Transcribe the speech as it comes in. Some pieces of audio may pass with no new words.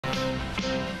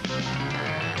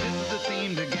This is the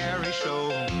theme to Garry Show,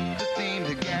 the theme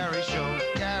to Garry Show.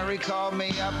 Garry called me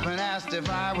up and asked if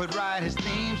I would write his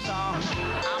theme song.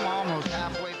 I'm almost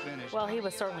halfway finished. Well, he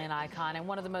was certainly an icon and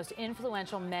one of the most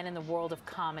influential men in the world of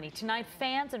comedy. Tonight,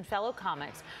 fans and fellow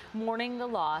comics mourning the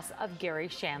loss of Garry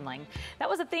Shandling. That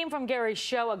was a theme from Garry's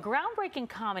show, a groundbreaking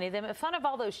comedy that made fun of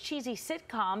all those cheesy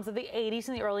sitcoms of the 80s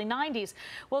and the early 90s.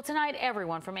 Well, tonight,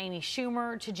 everyone from Amy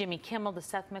Schumer to Jimmy Kimmel to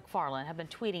Seth MacFarlane have been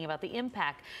tweeting about the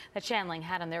impact that Shandling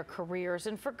had on their careers,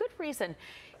 and for good reason.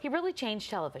 He really changed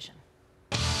television.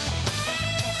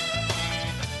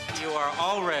 You are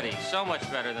already so much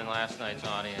better than last night's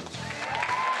audience.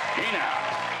 Hey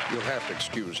now. You'll have to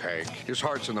excuse Hank. His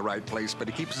heart's in the right place, but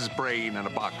he keeps his brain in a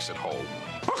box at home.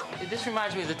 This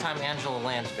reminds me of the time Angela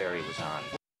Lansbury was on.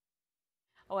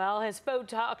 Well, his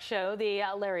faux talk show, the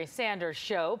Larry Sanders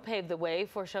Show, paved the way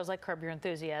for shows like Curb Your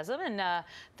Enthusiasm and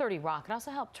 30 Rock. It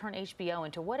also helped turn HBO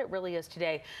into what it really is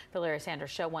today. The Larry Sanders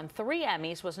Show won 3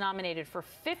 Emmys, was nominated for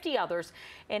 50 others,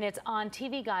 and it's on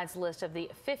TV Guide's list of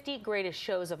the 50 greatest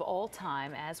shows of all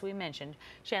time. As we mentioned,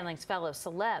 Shandling's fellow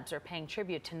celebs are paying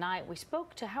tribute tonight. We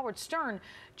spoke to Howard Stern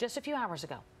just a few hours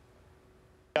ago.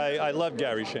 I love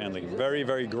Garry Shandling. Very,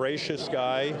 very gracious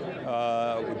guy,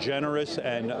 generous,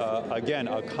 and again,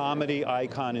 a comedy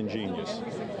icon and genius.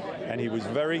 And he was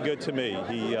very good to me.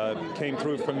 He came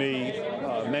through for me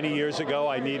many years ago.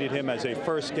 I needed him as a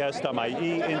first guest on my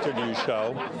E-interview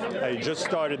show. I just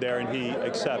started there, and he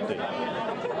accepted.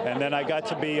 And then I got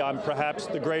to be on perhaps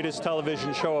the greatest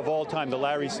television show of all time, the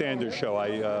Larry Sanders Show.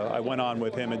 I went on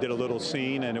with him and did a little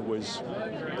scene, and it was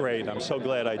great. I'm so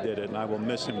glad I did it, and I will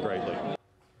miss him greatly.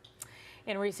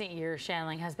 In recent years,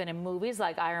 Shandling has been in movies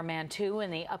like Iron Man 2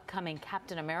 and the upcoming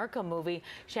Captain America movie.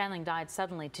 Shandling died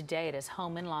suddenly today at his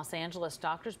home in Los Angeles.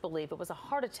 Doctors believe it was a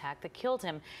heart attack that killed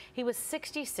him. He was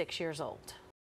 66 years old.